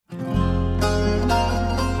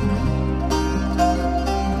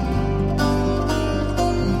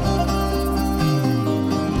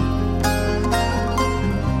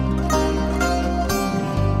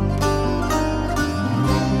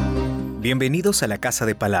Bienvenidos a la Casa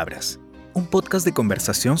de Palabras, un podcast de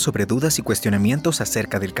conversación sobre dudas y cuestionamientos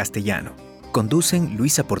acerca del castellano. Conducen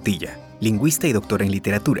Luisa Portilla, lingüista y doctora en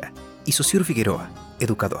literatura, y Sosur Figueroa,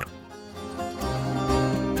 educador.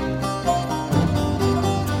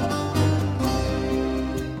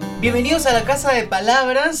 Bienvenidos a la Casa de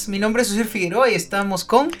Palabras, mi nombre es Sosur Figueroa y estamos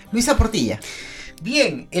con Luisa Portilla.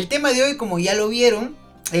 Bien, el tema de hoy, como ya lo vieron,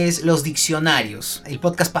 es los diccionarios. El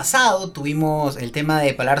podcast pasado tuvimos el tema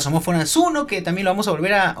de palabras homófonas 1, que también lo vamos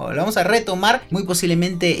a retomar muy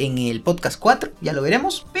posiblemente en el podcast 4, ya lo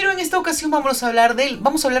veremos. Pero en esta ocasión vamos a hablar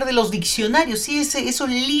de los diccionarios, ¿sí? Esos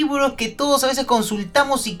libros que todos a veces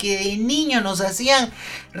consultamos y que de niño nos hacían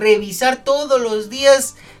revisar todos los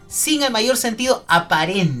días sin el mayor sentido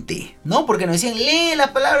aparente, ¿no? Porque nos decían, lee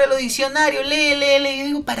la palabra de los diccionarios, lee. Y yo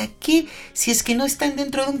digo, ¿para qué? Si es que no están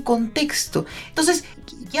dentro de un contexto. Entonces,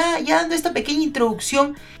 ya dando esta pequeña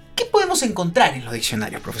introducción, ¿qué podemos encontrar en los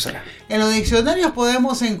diccionarios, profesora? En los diccionarios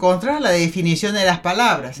podemos encontrar la definición de las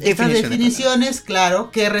palabras. Estas definiciones, claro,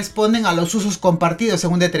 que responden a los usos compartidos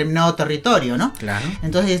en un determinado territorio, ¿no? Claro.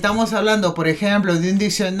 Entonces, si estamos hablando, por ejemplo, de un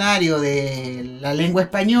diccionario de la lengua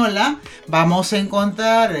española, vamos a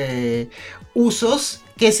encontrar usos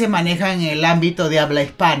que se manejan en el ámbito de habla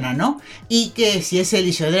hispana, ¿no? Y que si es el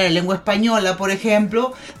diccionario de lengua española, por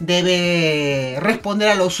ejemplo, debe responder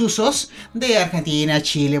a los usos de Argentina,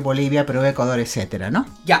 Chile, Bolivia, Perú, Ecuador, etcétera, ¿no?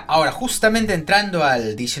 Ya, ahora, justamente entrando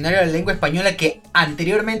al diccionario de la lengua española que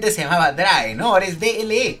anteriormente se llamaba DRAE, ¿no? Ahora es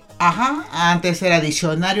DLE. Ajá, antes era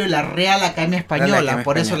diccionario de la Real Academia Española,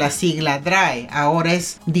 por eso la sigla DRAE. Ahora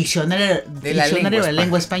es diccionario de la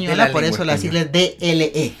lengua española, por eso la sigla es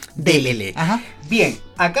DLE. DLE. Ajá. Bien,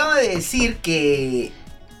 acaba de decir que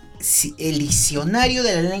el diccionario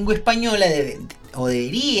de la lengua española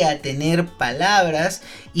debería tener palabras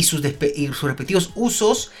y sus respectivos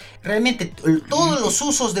usos. ¿Realmente todos los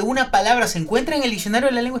usos de una palabra se encuentran en el diccionario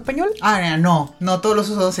de la lengua española? No todos los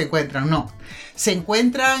usos se encuentran, no. Se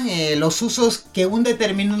encuentran los usos que un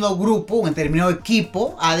determinado grupo, un determinado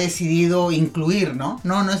equipo ha decidido incluir, ¿no?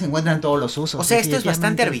 No se encuentran todos los usos. O sea, esto es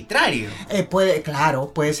bastante arbitrario.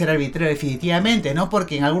 Puede ser arbitrario definitivamente, ¿no?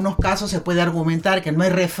 Porque en algunos casos se puede argumentar que no hay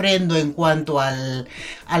refrendo en cuanto a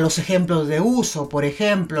los ejemplos de uso, por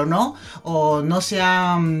ejemplo, ¿no? O no se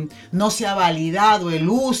ha validado el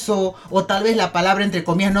uso, o tal vez la palabra, entre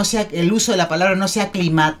comillas, el uso de la palabra no se ha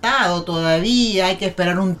aclimatado todavía, hay que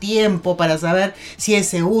esperar un tiempo para saber si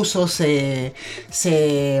ese uso se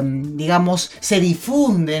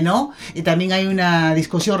difunde, ¿no? Y también hay una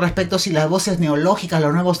discusión respecto a si las voces neológicas,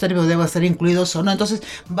 los nuevos términos deben ser incluidos o no. Entonces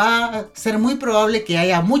va a ser muy probable que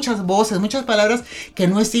haya muchas voces, muchas palabras que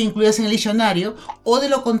no estén incluidas en el diccionario, o de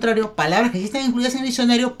lo contrario, palabras que sí están incluidas en el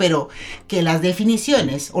diccionario, pero que las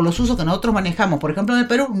definiciones o los usos que nosotros manejamos, por ejemplo en el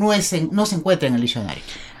Perú, no se encuentran en el diccionario.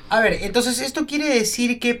 A ver, entonces esto quiere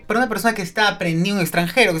decir que para una persona que está aprendiendo, un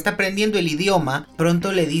extranjero que está aprendiendo el idioma,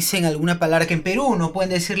 pronto le dicen alguna palabra que en Perú no pueden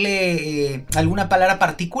decirle alguna palabra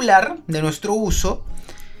particular de nuestro uso,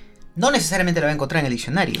 no necesariamente la va a encontrar en el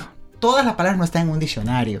diccionario. Todas las palabras no están en un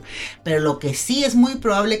diccionario, pero lo que sí es muy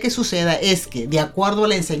probable que suceda es que, de acuerdo a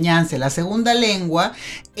la enseñanza de la segunda lengua,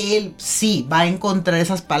 él sí va a encontrar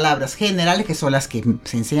esas palabras generales, que son las que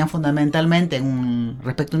se enseñan fundamentalmente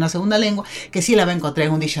respecto a una segunda lengua, que sí la va a encontrar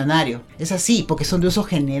en un diccionario. Es así, porque son de uso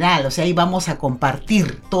general, o sea, ahí vamos a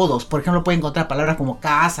compartir todos. Por ejemplo, puede encontrar palabras como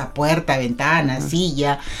casa, puerta, ventana,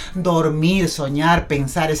 silla, dormir, soñar,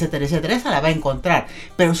 pensar, etcétera, etcétera. Esa la va a encontrar,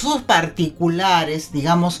 pero usos particulares,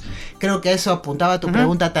 digamos. Creo que eso apuntaba a tu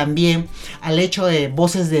pregunta también, al hecho de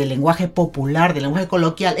voces de lenguaje popular, de lenguaje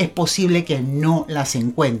coloquial, es posible que no las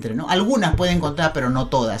encuentre, ¿no? Algunas pueden encontrar, pero no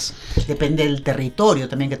todas. Depende del territorio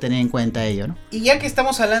también que tener en cuenta ello, ¿no? Y ya que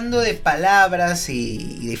estamos hablando de palabras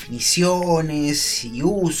y definiciones y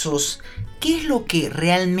usos, ¿qué es lo que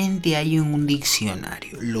realmente hay en un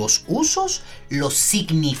diccionario? ¿Los usos? ¿Los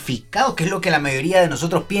significados? Que es lo que la mayoría de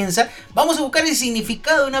nosotros piensa. Vamos a buscar el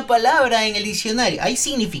significado de una palabra en el diccionario. ¿Hay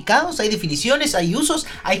significados? ¿Hay definiciones? ¿Hay usos?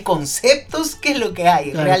 ¿Hay conceptos? ¿Qué es lo que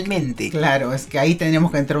hay realmente? Claro, es que ahí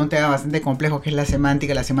tenemos que entrar en un tema bastante complejo que es la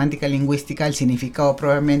semántica lingüística, el significado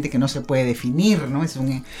probablemente que no se puede definir, ¿no?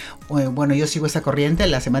 Bueno, yo sigo esa corriente,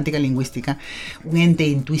 la semántica lingüística, un ente de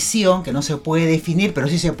intuición que no se puede definir, pero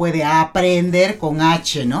sí se puede aprender con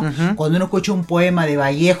H, ¿no? Uh-huh. Cuando uno escucha un poema de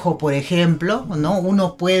Vallejo, por ejemplo, ¿no?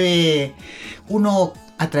 Uno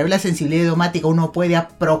a través de la sensibilidad idiomática uno puede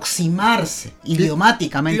aproximarse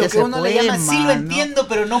idiomáticamente a ese poema. Lo que uno le llama, sí lo entiendo,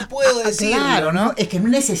 pero no puedo decirlo. Claro, ¿no? Es que no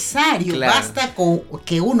es necesario. Claro. Basta con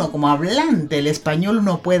que uno, como hablante del español,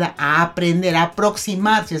 uno pueda aprender a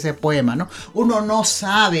aproximarse a ese poema, ¿no? Uno no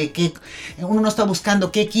sabe uno no está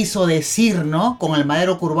buscando qué quiso decir, ¿no? Con el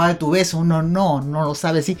madero curvado de tu beso, uno no lo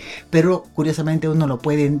sabe, sí. Pero curiosamente uno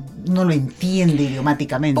lo entiende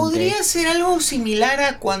idiomáticamente. Podría ser algo similar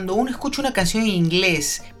a cuando uno escucha una canción en inglés,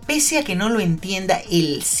 pese a que no lo entienda,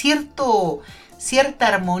 cierta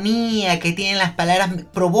armonía que tienen las palabras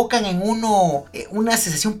provocan en uno una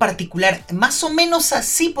sensación particular. Más o menos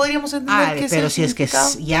así podríamos entender que es. Pero si es que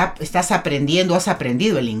ya has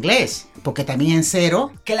aprendido el inglés, porque también en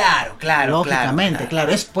cero. Claro. Lógicamente,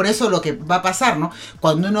 claro. Es por eso lo que va a pasar, ¿no?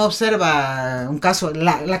 Cuando uno observa un caso,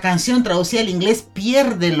 la canción traducida al inglés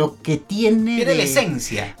pierde lo que tiene. Pierde la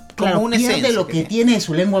esencia. Claro, pierde lo que tiene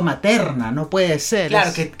su lengua materna, no puede ser.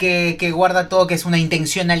 Claro, que guarda todo, que es una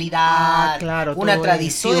intencionalidad, una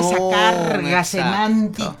tradición. Toda esa carga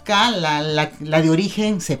semántica, la de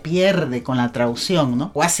origen, se pierde con la traducción,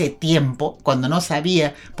 ¿no? O hace tiempo, cuando no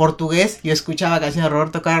sabía portugués, yo escuchaba canciones de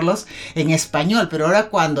Roberto Carlos en español, pero ahora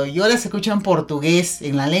cuando yo las escucho en portugués,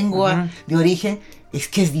 en la lengua de origen, es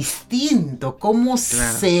que es distinto. Cómo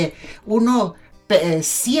uno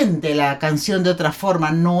siente la canción de otra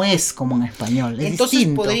forma, no es como en español, es entonces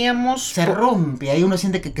distinto. Se rompe, ahí uno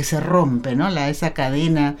siente que se rompe, ¿no? Esa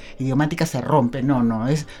cadena idiomática se rompe, no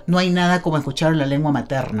hay nada como escuchar en la lengua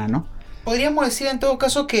materna, ¿no? Podríamos decir en todo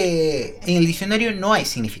caso que en el diccionario no hay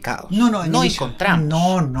significados. No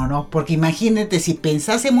encontramos. No, porque imagínate, si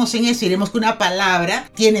pensásemos en eso, diremos que una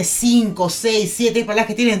palabra tiene 5, 6, 7 palabras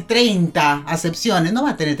que tienen 30 acepciones, no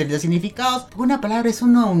va a tener 30 significados, porque una palabra es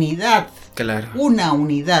una unidad. Claro. Una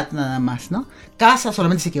unidad nada más, ¿no? Casa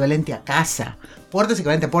solamente es equivalente a casa. Puerta es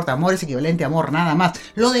equivalente a puerta, amor es equivalente a amor, nada más.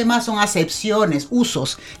 Lo demás son acepciones,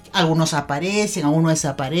 usos. Algunos aparecen, algunos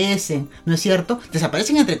desaparecen, ¿no es cierto?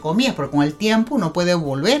 Desaparecen entre comillas, porque con el tiempo uno puede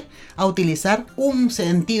volver a utilizar un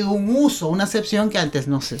sentido, un uso, una acepción que antes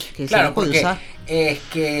no sé. Claro, porque usar. Es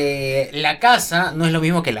que la casa no es lo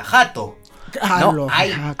mismo que la jato. No,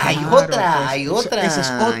 hay otra. Ese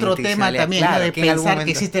es otro tema también, claro, de pensar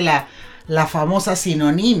que existe la famosa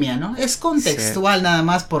sinonimia, ¿no? Es contextual nada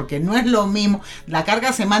más, porque no es lo mismo. La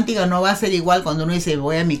carga semántica no va a ser igual cuando uno dice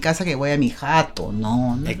voy a mi casa que voy a mi jato.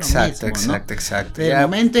 No es lo mismo, exacto. El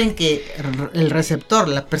momento en que el receptor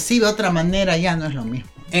la percibe de otra manera ya no es lo mismo.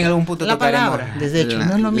 En algún punto la tocaremos palabra, desde hecho,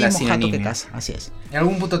 no es lo mismo jato que casa, así es. En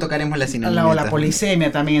algún punto tocaremos la sinonimia. O la polisemia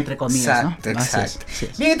también, entre comillas, exacto, ¿no? Exacto. Así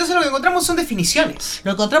es. Bien, entonces lo que encontramos son definiciones.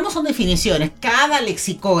 Cada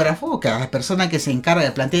lexicógrafo, cada persona que se encarga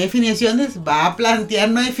de plantear definiciones, va a plantear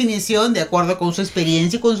una definición de acuerdo con su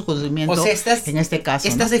experiencia y con su conocimiento. O sea, en este caso,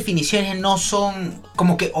 estas definiciones no son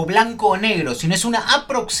como que o blanco o negro, sino es una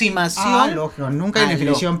aproximación. Lógico, nunca hay una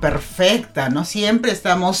definición perfecta, ¿no? Siempre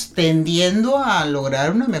estamos tendiendo a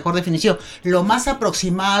lograr una mejor definición, lo más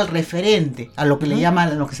aproximado al referente, a lo que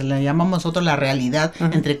lo que se le llamamos nosotros la realidad,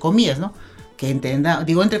 entre comillas, ¿no? Que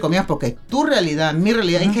digo entre comillas porque tu realidad, mi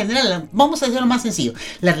realidad, en general, vamos a decirlo más sencillo,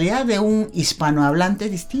 la realidad de un hispanohablante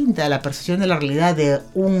es distinta a la percepción de la realidad de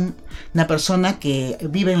una persona que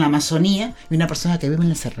vive en la Amazonía y una persona que vive en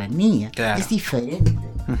la serranía. Claro. Es diferente,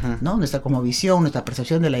 ¿no? Nuestra cosmovisión, nuestra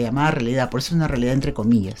percepción de la llamada realidad, por eso es una realidad entre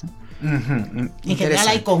comillas, ¿no? En general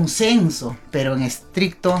hay consenso, pero en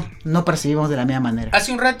estricto no percibimos de la misma manera.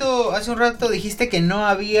 Hace un rato dijiste que no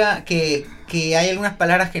había, que hay algunas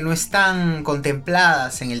palabras que no están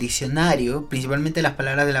contempladas en el diccionario, principalmente las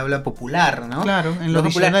palabras del habla popular, ¿no? Claro, en los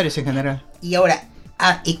diccionarios en general. Y ahora,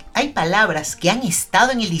 hay palabras que han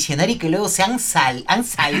estado en el diccionario y que luego se han salido, han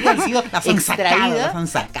sido extraídas.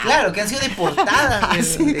 Claro, que han sido deportadas.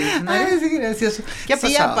 Es gracioso. ¿Qué ha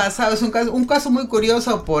pasado? Sí, ha pasado. Es un caso muy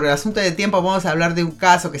curioso. Por asunto de tiempo vamos a hablar de un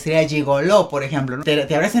caso que sería gigoló, por ejemplo, ¿no?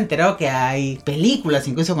 Te habrás enterado que hay películas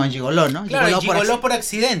incluso con gigoló, ¿no? Claro, gigoló por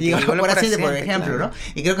accidente. Gigoló por accidente, por ejemplo, claro.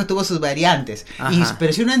 ¿No? Y creo que tuvo sus variantes.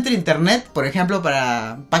 Pero si uno entra a internet, por ejemplo,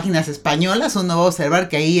 para páginas españolas, uno va a observar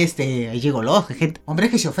que ahí hay gigoló, gente, hombres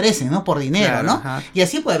que se ofrecen, ¿no? Por dinero, claro, ¿no? Y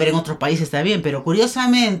así puede haber en otros países también, pero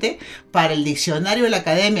curiosamente, para el diccionario de la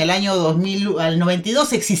Academia, el año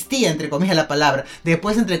 92 existía, entre comillas, la palabra.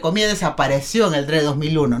 Después, entre comillas, desapareció en el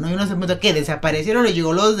 2001, ¿no? Y uno se pregunta, ¿qué? ¿Desaparecieron los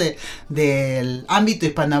gigolos del ámbito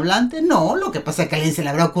hispanohablante? No, lo que pasa es que a alguien se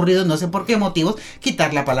le habrá ocurrido, no sé por qué motivos,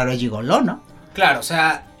 quitar la palabra gigoló, ¿no? Claro, o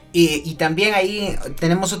sea, y también ahí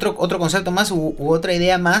tenemos otro concepto más u otra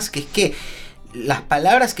idea más, que es que las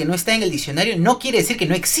palabras que no están en el diccionario no quiere decir que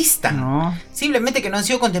no existan. No. Simplemente que no han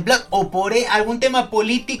sido contempladas o por algún tema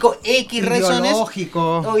político X razones o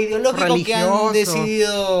ideológico religioso, que han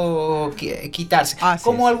decidido quitarse.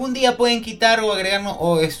 Como algún día pueden quitar o agregar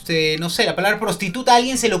no sé, la palabra prostituta, a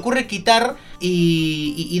alguien se le ocurre quitar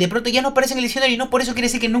y de pronto ya no aparece en el diccionario y no por eso quiere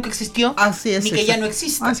decir que nunca existió. Así es. Ni que ya no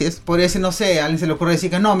existe. Así es. Por eso, no sé, a alguien se le ocurre decir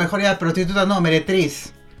que no, mejor ya prostituta no,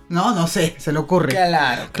 meretriz. No sé, se le ocurre.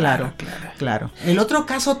 Claro. El otro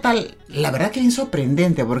caso tal, la verdad que bien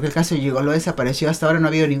sorprendente, porque el caso llegó, lo desapareció, hasta ahora no ha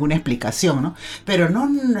habido ninguna explicación, ¿no? Pero no,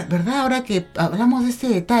 ¿verdad? Ahora que hablamos de este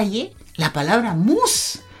detalle, la palabra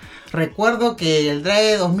mus. Recuerdo que el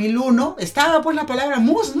DRAE de 2001 estaba pues la palabra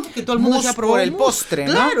mousse, ¿no? Que todo el mundo se aprobó por el postre,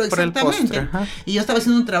 ¿no? Claro, exactamente. Y yo estaba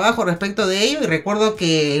haciendo un trabajo respecto de ello y recuerdo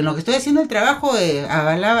que en lo que estoy haciendo el trabajo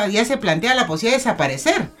ya se plantea la posibilidad de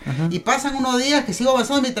desaparecer. Y pasan unos días que sigo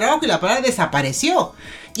avanzando en mi trabajo y la palabra desapareció.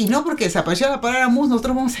 Y no porque desapareció la palabra mousse,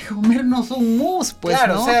 nosotros vamos a comernos un mousse, pues,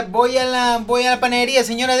 claro, ¿no? O sea, voy a la panadería,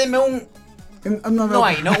 señora, deme un... No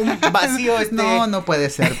hay, ¿no? Un vacío No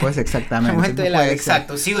puede ser, pues, exactamente.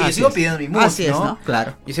 Exacto, yo sigo pidiendo mi mousse, así es, ¿no?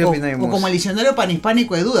 Claro. Yo sigo pidiendo mi mousse. O como el diccionario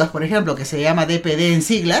panhispánico de dudas, por ejemplo, que se llama DPD en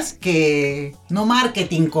siglas, que no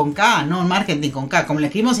marketing con K, como le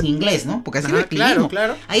escribimos en inglés, ¿no? Porque así lo escribimos.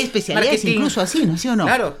 Claro. Hay especialidades marketing, incluso así, ¿no? ¿Sí o no?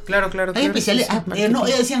 Claro. Hay especialidades,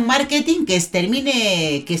 ellos decían marketing que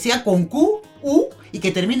termine, que sea con Q, U, y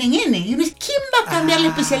que termine en N. Y uno dice, ¿quién va a cambiar la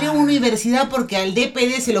especialidad a una universidad porque al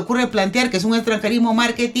DPD se le ocurre plantear que es un extranjerismo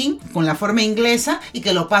marketing con la forma inglesa y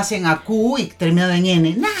que lo pasen a Q y terminado en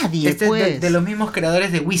N? Nadie, pues. De los mismos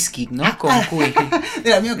creadores de whisky, ¿no? Con Q. De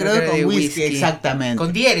los mismos creadores con whisky, exactamente.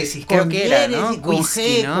 Con diéresis, creo que era, ¿no? Con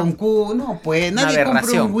whisky, G, ¿no? Con Q, no, pues. Nadie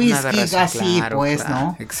compra un whisky así, claro, pues, claro.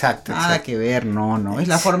 ¿No? Exacto. Nada que ver, no. Es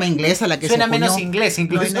la forma inglesa la que suena se acuñó. menos inglés,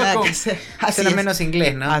 incluso. Suena menos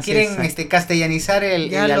inglés, ¿no? Así quieren castellanizar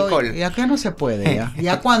el alcohol. Y acá no se puede ya.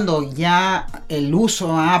 Ya cuando ya el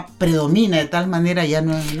uso predomina de tal manera ya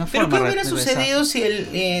no forma. Pero ¿qué hubiera sucedido si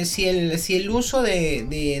el uso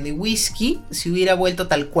de whisky se hubiera vuelto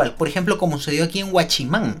tal cual? Por ejemplo, como sucedió aquí en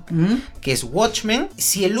Guachimán, que es Watchmen.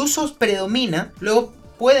 Si el uso predomina, luego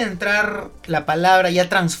puede entrar la palabra ya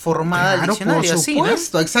transformada al diccionario, por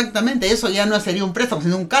supuesto, ¿no? Exactamente, eso ya no sería un préstamo,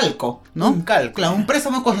 sino un calco, ¿no? Un calco. Claro, un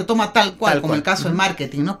préstamo se toma tal cual, como el caso del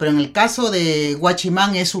marketing, ¿no? Pero en el caso de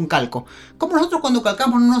Guachimán es un calco. Como nosotros cuando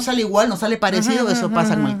calcamos no nos sale igual, nos sale parecido, eso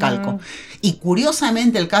pasa con el calco. Y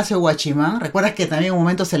curiosamente el caso de Guachimán, ¿recuerdas que también en un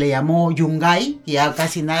momento se le llamó Yungay? Y ya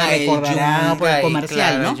casi nadie recordará por el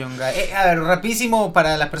comercial, claro, ¿no? A ver, rapidísimo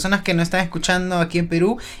para las personas que no están escuchando aquí en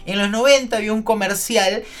Perú, en los 90 había un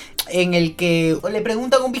comercial en el que le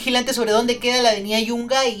preguntan a un vigilante sobre dónde queda la avenida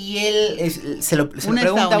Yungay y él se lo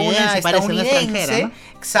pregunta a una estadounidense,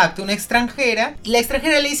 ¿no? Exacto, una extranjera, y la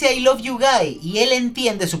extranjera le dice I love you guy y él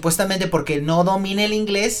entiende supuestamente porque no domina el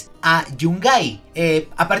inglés a Yungay.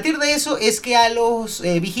 A partir de eso es que a los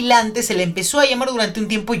vigilantes se le empezó a llamar durante un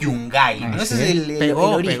tiempo Yungay, ¿no? Ese es el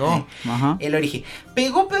origen. El origen.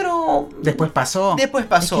 Pegó, pero después pasó, es que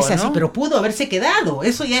es así, ¿no? Pero pudo haberse quedado.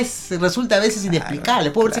 Eso ya resulta a veces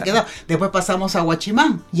inexplicable. Pudo haberse quedado. Después pasamos a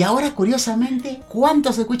Guachimán. Y ahora, curiosamente,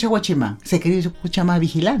 ¿cuánto se escucha Guachimán? Se escucha más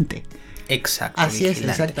vigilante. Exacto. Así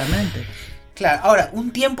vigilante. Es, exactamente. Claro, ahora,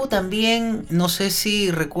 un tiempo también, no sé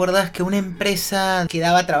si recuerdas que una empresa que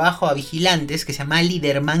daba trabajo a vigilantes, que se llamaba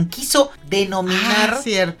Liderman, quiso denominar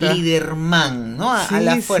Liderman, ¿no? A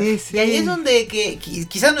la fuerza. Sí. Y ahí es donde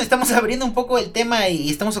quizás nos estamos abriendo un poco el tema y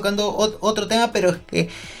estamos tocando otro tema, pero es que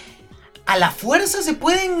a la fuerza se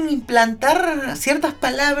pueden implantar ciertas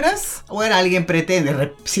palabras. Bueno, alguien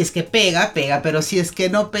pretende, si es que pega, pero si es que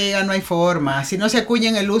no pega, no hay forma. Si no se acuña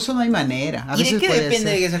en el uso, no hay manera. ¿Y de qué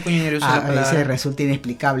depende de que se acuñe en el uso de la palabra? A veces resulta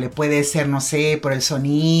inexplicable. Puede ser, no sé, por el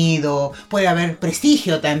sonido. Puede haber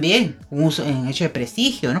prestigio también. Un uso en hecho de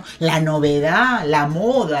prestigio, ¿no? La novedad, la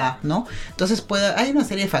moda, ¿no? Entonces hay una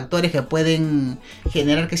serie de factores que pueden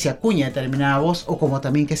generar que se acuñe determinada voz o como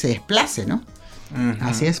también que se desplace, ¿no?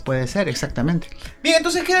 Así es, puede ser, exactamente. Bien,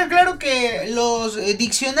 entonces queda claro que los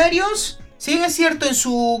diccionarios, si bien es cierto, en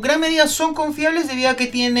su gran medida son confiables debido a que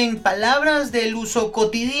tienen palabras del uso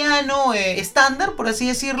cotidiano, estándar, por así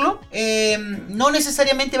decirlo. No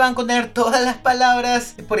necesariamente van a contener todas las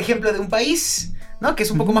palabras, por ejemplo, de un país, ¿no? Que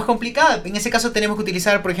es un poco más complicado. En ese caso tenemos que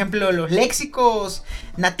utilizar, por ejemplo, los léxicos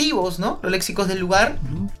nativos, ¿no? Los léxicos del lugar.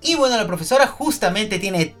 Y bueno, la profesora justamente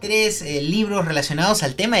tiene 3 libros relacionados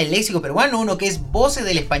al tema del léxico peruano. Uno que es Voces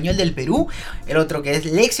del Español del Perú. El otro que es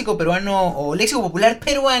Léxico Peruano o Léxico Popular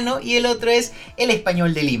Peruano. Y el otro es El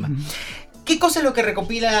Español de Lima. ¿Qué cosa es lo que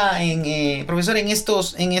recopila profesor en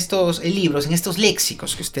estos libros, en estos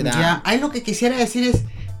léxicos que usted da? Ya, ahí lo que quisiera decir es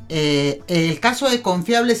el caso de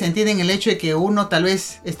confiable se entiende en el hecho de que uno tal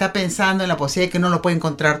vez está pensando en la posibilidad de que no lo puede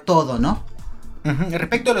encontrar todo, ¿no?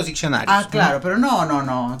 Respecto a los diccionarios. Ah, claro, pero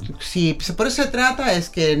no. Sí, por eso se trata, es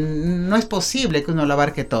que no es posible que uno lo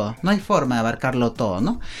abarque todo. No hay forma de abarcarlo todo,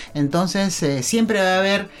 ¿no? Entonces, siempre va a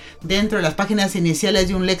haber dentro de las páginas iniciales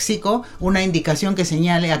de un léxico una indicación que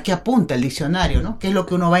señale a qué apunta el diccionario, ¿no? ¿Qué es lo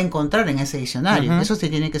que uno va a encontrar en ese diccionario? Eso se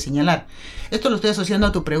tiene que señalar. Esto lo estoy asociando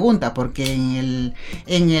a tu pregunta, porque en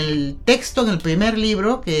el texto, en el primer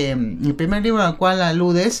libro al cual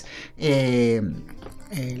aludes,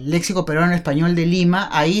 el léxico peruano español de Lima,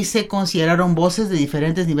 ahí se consideraron voces de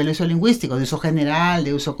diferentes niveles lingüísticos, de uso general,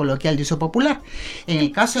 de uso coloquial, de uso popular. En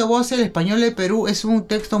el caso de voces, el español de Perú es un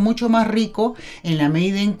texto mucho más rico en la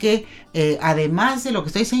medida en que, además de lo que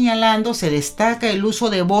estoy señalando, se destaca el uso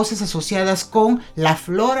de voces asociadas con la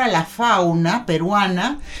flora, la fauna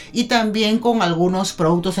peruana y también con algunos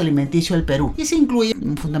productos alimenticios del Perú. Y se incluye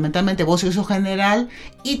fundamentalmente voz de uso general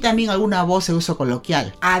y también alguna voz de uso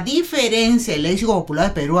coloquial. A diferencia del léxico popular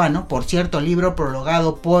peruano, por cierto, libro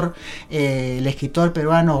prologado por el escritor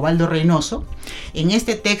peruano Osvaldo Reynoso, en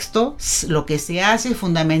este texto lo que se hace es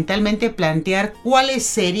fundamentalmente plantear cuáles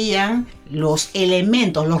serían los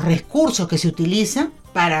elementos, los recursos que se utilizan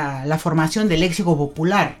para la formación del léxico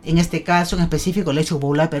popular, en este caso en específico el léxico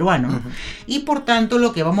popular peruano. Y por tanto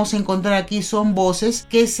lo que vamos a encontrar aquí son voces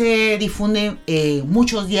que se difunden en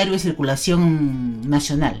muchos diarios de circulación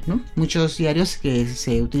nacional, ¿no? Muchos diarios que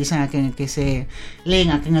se utilizan aquí, que se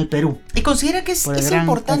leen aquí en el Perú. ¿Y considera que es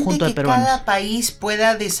importante que cada país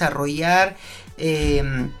pueda desarrollar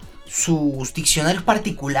sus diccionarios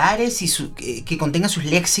particulares y que contengan sus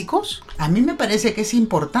léxicos? A mí me parece que es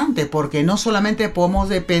importante, porque no solamente podemos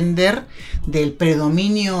depender del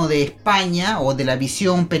predominio de España o de la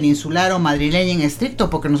visión peninsular o madrileña en estricto,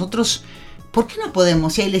 porque nosotros, ¿por qué no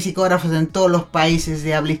podemos, si hay lexicógrafos en todos los países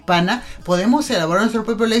de habla hispana, podemos elaborar nuestro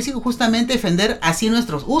propio léxico y justamente defender así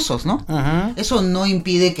nuestros usos, ¿no? Eso no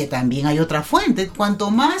impide que también hay otra fuente.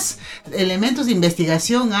 Cuanto más elementos de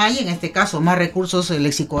investigación hay, en este caso más recursos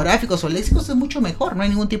lexicográficos o léxicos, es mucho mejor, no hay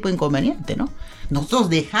ningún tipo de inconveniente, ¿no? Nosotros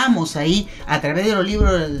dejamos ahí, a través de los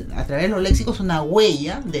libros, a través de los léxicos, una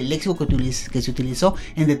huella del léxico que se utilizó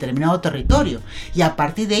en determinado territorio. Y a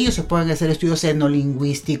partir de ello se pueden hacer estudios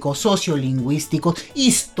etnolingüísticos, sociolingüísticos,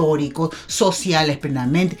 históricos, sociales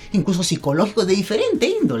plenamente, incluso psicológicos, de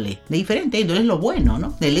diferente índole. Es lo bueno,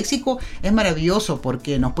 ¿no? El léxico es maravilloso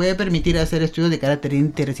porque nos puede permitir hacer estudios de carácter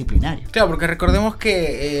interdisciplinario. Claro, porque recordemos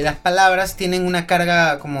que las palabras tienen una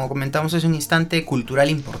carga, como comentamos hace un instante, cultural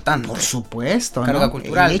importante. Por supuesto, carga ¿no?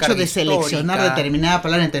 cultural, el hecho de seleccionar histórica. Determinada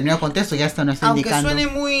palabra en determinado contexto ya está nos está indicando.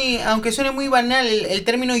 Aunque suene muy banal, el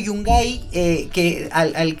término yungay,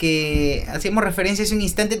 al que hacíamos referencia hace un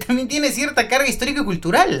instante, también tiene cierta carga histórica y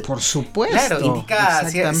cultural. Por supuesto. Claro,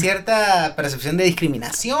 indica cierta percepción de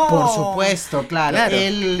discriminación. Por supuesto, claro.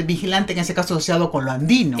 El vigilante en ese caso asociado con lo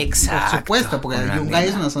andino. Exacto. Por supuesto, porque el yungay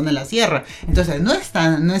es una zona de la sierra. Entonces no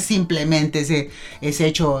es simplemente ese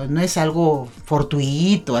hecho, no es algo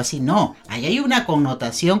fortuito, así, no. Ahí hay una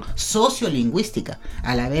connotación sociolingüística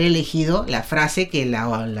al haber elegido la frase que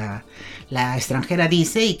la extranjera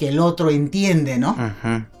dice y que el otro entiende, ¿no?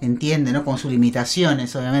 Entiende, ¿no? Con sus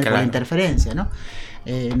limitaciones, obviamente, por la interferencia, ¿no?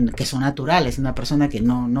 Que son naturales, una persona que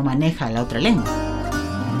no maneja la otra lengua.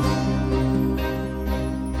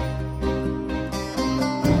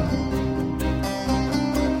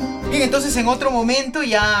 Bien, entonces en otro momento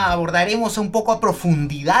ya abordaremos un poco a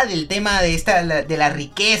profundidad el tema de la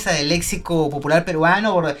riqueza del léxico popular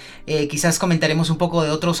peruano. Quizás comentaremos un poco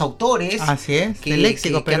de otros autores. Así es, del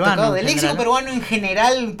léxico peruano. Del léxico peruano en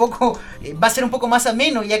general, un poco va a ser un poco más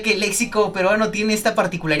ameno, ya que el léxico peruano tiene esta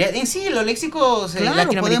particularidad. En sí, los léxicos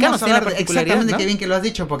latinoamericanos tienen la particularidad, exactamente, ¿no? Qué bien que lo has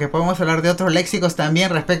dicho, porque podemos hablar de otros léxicos también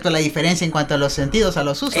respecto a la diferencia en cuanto a los sentidos, a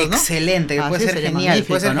los usos, ¿no? Excelente, puede ser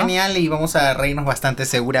genial y vamos a reírnos bastante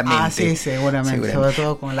seguramente. Sí, seguramente. Sobre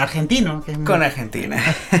todo con el argentino. Con Argentina.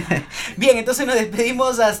 Bien, entonces nos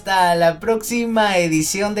despedimos hasta la próxima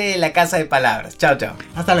edición de La Casa de Palabras. Chao, chao.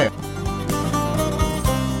 Hasta luego.